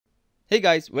Hey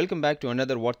guys, welcome back to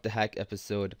another What the Heck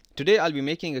episode. Today I'll be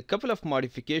making a couple of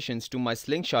modifications to my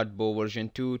Slingshot bow version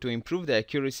 2 to improve the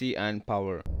accuracy and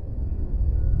power.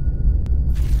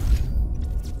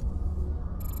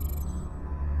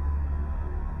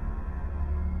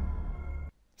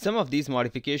 Some of these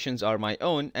modifications are my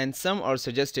own and some are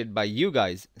suggested by you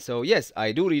guys. So yes,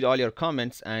 I do read all your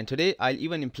comments and today I'll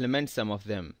even implement some of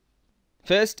them.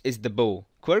 First is the bow.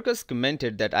 Quirkus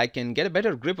commented that I can get a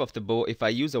better grip of the bow if I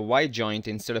use a Y joint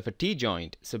instead of a T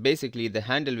joint. So basically the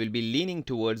handle will be leaning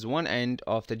towards one end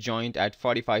of the joint at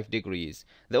 45 degrees.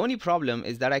 The only problem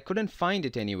is that I couldn't find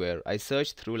it anywhere. I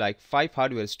searched through like 5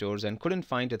 hardware stores and couldn't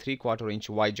find a 3/4 inch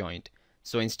Y joint.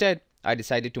 So instead I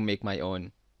decided to make my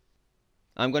own.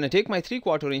 I'm gonna take my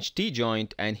 3/4 inch T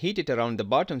joint and heat it around the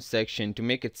bottom section to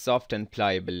make it soft and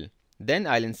pliable. Then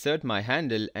I'll insert my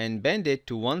handle and bend it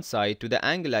to one side to the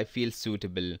angle I feel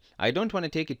suitable. I don't want to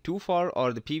take it too far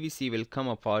or the PVC will come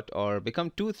apart or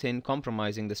become too thin,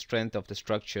 compromising the strength of the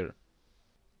structure.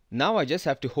 Now I just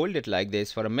have to hold it like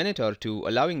this for a minute or two,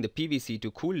 allowing the PVC to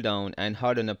cool down and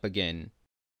harden up again.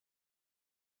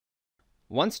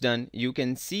 Once done, you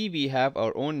can see we have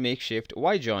our own makeshift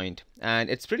Y joint and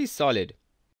it's pretty solid.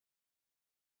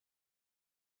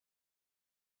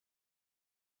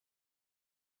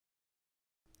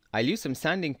 I'll use some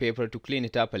sanding paper to clean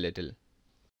it up a little.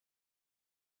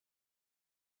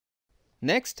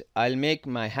 Next, I'll make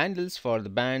my handles for the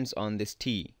bands on this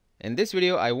T. In this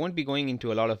video, I won't be going into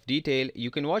a lot of detail.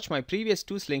 You can watch my previous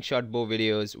 2 slingshot bow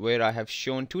videos where I have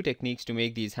shown 2 techniques to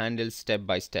make these handles step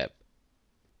by step.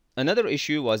 Another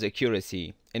issue was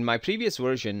accuracy. In my previous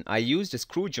version, I used a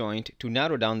screw joint to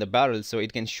narrow down the barrel so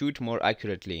it can shoot more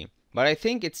accurately. But I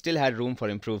think it still had room for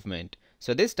improvement.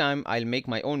 So this time, I'll make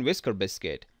my own Whisker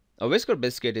biscuit. A Whisker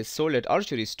biscuit is sold at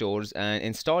archery stores and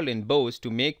installed in bows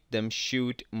to make them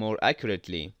shoot more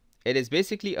accurately. It is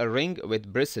basically a ring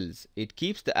with bristles. It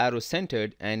keeps the arrow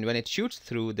centered, and when it shoots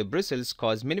through, the bristles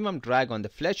cause minimum drag on the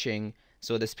fletching,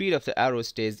 so the speed of the arrow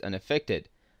stays unaffected.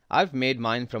 I've made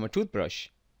mine from a toothbrush.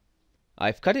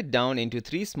 I've cut it down into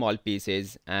 3 small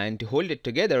pieces, and to hold it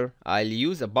together, I'll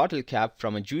use a bottle cap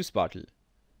from a juice bottle.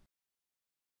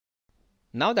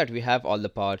 Now that we have all the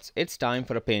parts, it's time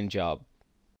for a paint job.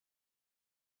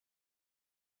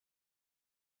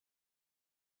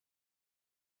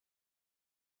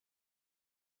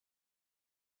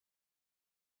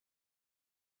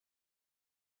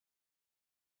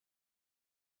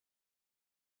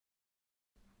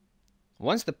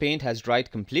 Once the paint has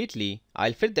dried completely,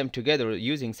 I'll fit them together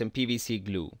using some PVC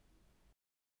glue.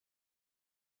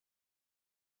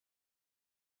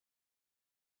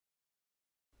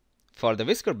 For the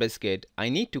Whisker biscuit, I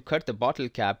need to cut the bottle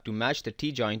cap to match the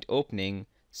T-joint opening,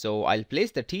 so I'll place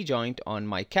the T-joint on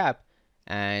my cap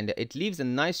and it leaves a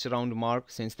nice round mark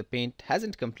since the paint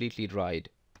hasn't completely dried.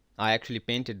 I actually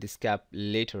painted this cap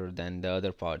later than the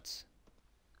other parts.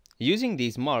 Using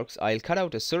these marks, I'll cut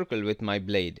out a circle with my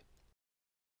blade.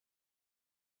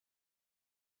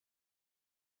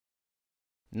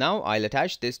 Now I'll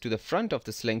attach this to the front of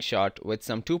the slingshot with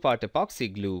some 2-part epoxy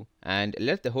glue and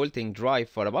let the whole thing dry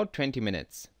for about 20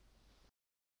 minutes.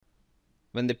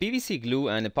 When the PVC glue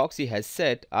and epoxy has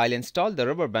set, I'll install the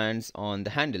rubber bands on the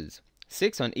handles,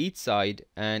 6 on each side,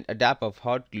 and a dab of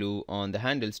hot glue on the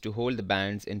handles to hold the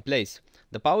bands in place.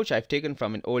 The pouch I've taken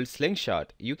from an old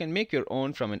slingshot. You can make your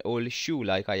own from an old shoe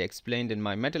like I explained in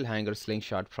my metal hanger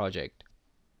slingshot project.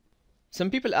 Some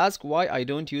people ask why I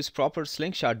don't use proper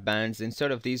slingshot bands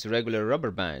instead of these regular rubber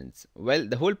bands. Well,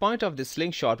 the whole point of this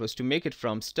slingshot was to make it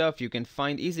from stuff you can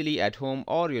find easily at home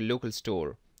or your local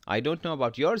store. I don't know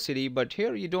about your city, but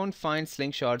here you don't find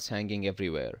slingshots hanging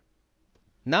everywhere.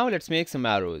 Now let's make some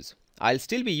arrows. I'll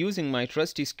still be using my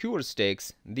trusty skewer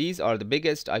sticks. These are the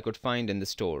biggest I could find in the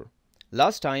store.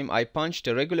 Last time I punched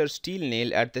a regular steel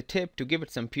nail at the tip to give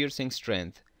it some piercing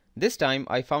strength. This time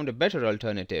I found a better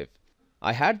alternative.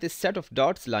 I had this set of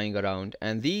dots lying around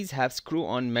and these have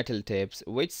screw-on metal tips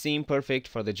which seem perfect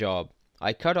for the job.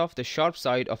 I cut off the sharp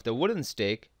side of the wooden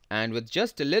stick and with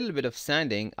just a little bit of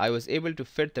sanding I was able to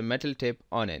fit the metal tip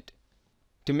on it.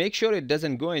 To make sure it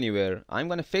doesn't go anywhere, I'm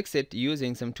gonna fix it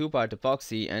using some 2-part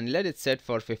epoxy and let it set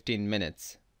for 15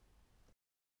 minutes.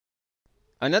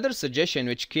 Another suggestion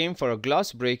which came for a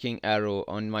gloss breaking arrow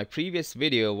on my previous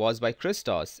video was by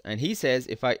Christos, and he says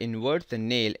if I invert the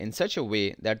nail in such a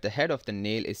way that the head of the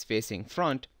nail is facing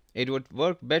front, it would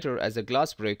work better as a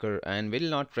glass breaker and will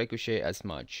not ricochet as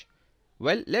much.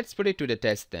 Well, let's put it to the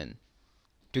test then.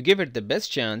 To give it the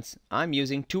best chance, I'm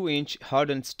using 2-inch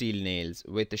hardened steel nails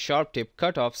with the sharp tip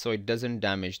cut off so it doesn't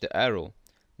damage the arrow.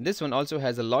 This one also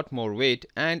has a lot more weight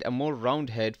and a more round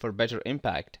head for better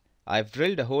impact. I've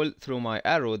drilled a hole through my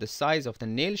arrow the size of the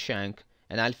nail shank,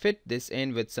 and I'll fit this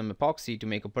in with some epoxy to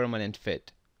make a permanent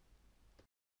fit.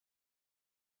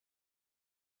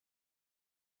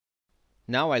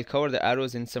 Now I'll cover the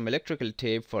arrows in some electrical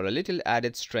tape for a little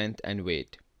added strength and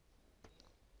weight.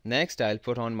 Next, I'll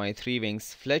put on my 3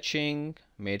 wings fletching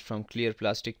made from clear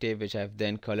plastic tape, which I've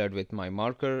then colored with my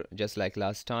marker just like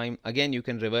last time. Again, you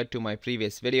can revert to my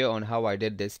previous video on how I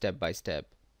did this step by step.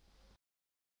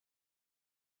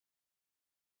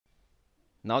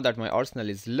 Now that my arsenal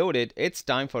is loaded, it's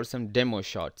time for some demo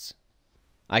shots.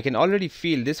 I can already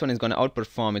feel this one is going to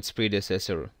outperform its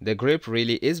predecessor. The grip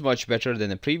really is much better than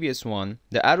the previous one,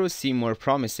 the arrows seem more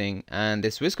promising, and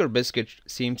this Whisker biscuit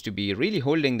seems to be really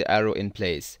holding the arrow in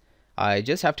place. I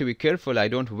just have to be careful I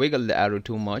don't wiggle the arrow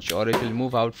too much or it will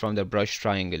move out from the brush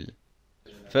triangle.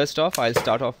 First off, I'll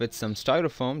start off with some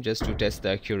styrofoam just to test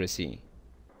the accuracy.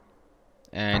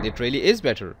 And it really is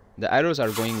better. The arrows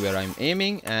are going where I'm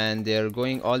aiming and they're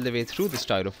going all the way through the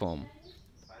styrofoam.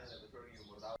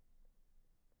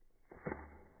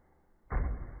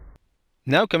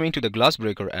 Now coming to the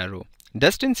glassbreaker arrow.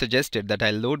 Dustin suggested that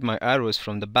I load my arrows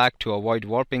from the back to avoid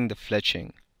warping the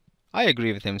fletching. I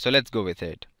agree with him, so let's go with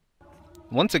it.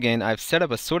 Once again, I've set up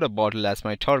a soda bottle as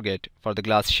my target for the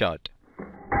glass shot.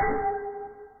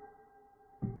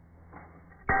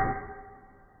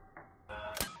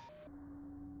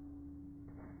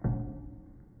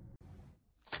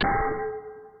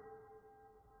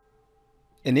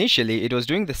 Initially, it was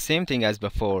doing the same thing as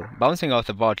before, bouncing off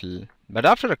the bottle, but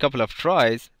after a couple of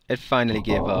tries, it finally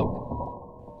gave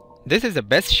up. This is the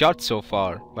best shot so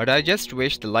far, but I just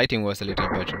wish the lighting was a little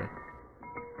better.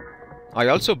 I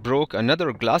also broke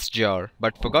another glass jar,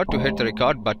 but forgot to hit the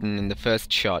record button in the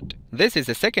first shot. This is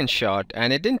the second shot,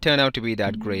 and it didn't turn out to be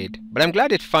that great, but I'm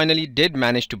glad it finally did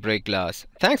manage to break glass.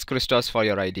 Thanks Christos for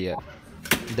your idea.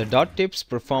 The dot tips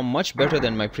perform much better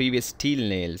than my previous steel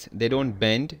nails. They don't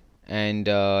bend, and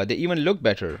they even look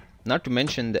better. Not to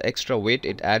mention the extra weight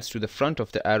it adds to the front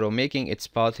of the arrow, making its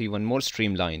path even more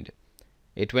streamlined.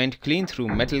 It went clean through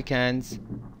metal cans,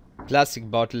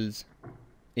 plastic bottles.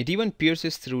 It even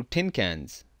pierces through tin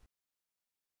cans.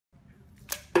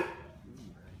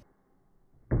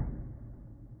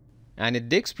 And it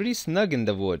digs pretty snug in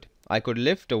the wood. I could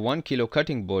lift a 1 kilo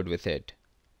cutting board with it.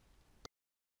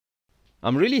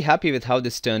 I'm really happy with how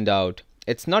this turned out.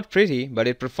 It's not pretty, but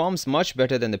it performs much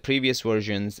better than the previous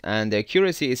versions, and the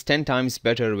accuracy is 10 times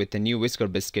better with the new Whisker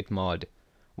biscuit mod.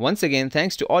 Once again,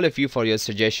 thanks to all of you for your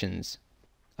suggestions.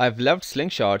 I've loved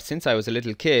Slingshot since I was a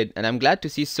little kid, and I'm glad to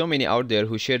see so many out there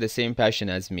who share the same passion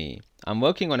as me. I'm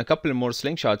working on a couple more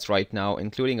Slingshots right now,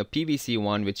 including a PVC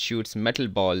one which shoots metal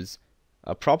balls,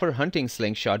 a proper hunting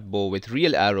slingshot bow with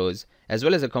real arrows, as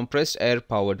well as a compressed air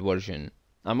powered version.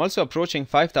 I'm also approaching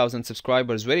 5,000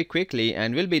 subscribers very quickly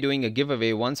and will be doing a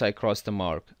giveaway once I cross the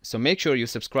mark, so make sure you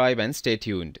subscribe and stay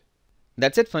tuned.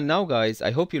 That's it for now guys. I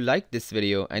hope you liked this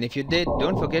video, and if you did,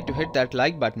 don't forget to hit that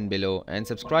like button below and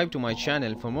subscribe to my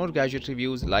channel for more gadget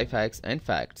reviews, life hacks and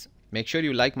facts. Make sure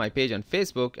you like my page on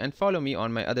Facebook and follow me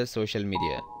on my other social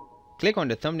media. Click on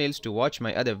the thumbnails to watch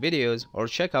my other videos or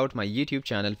check out my YouTube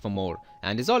channel for more.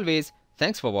 And as always,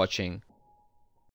 thanks for watching.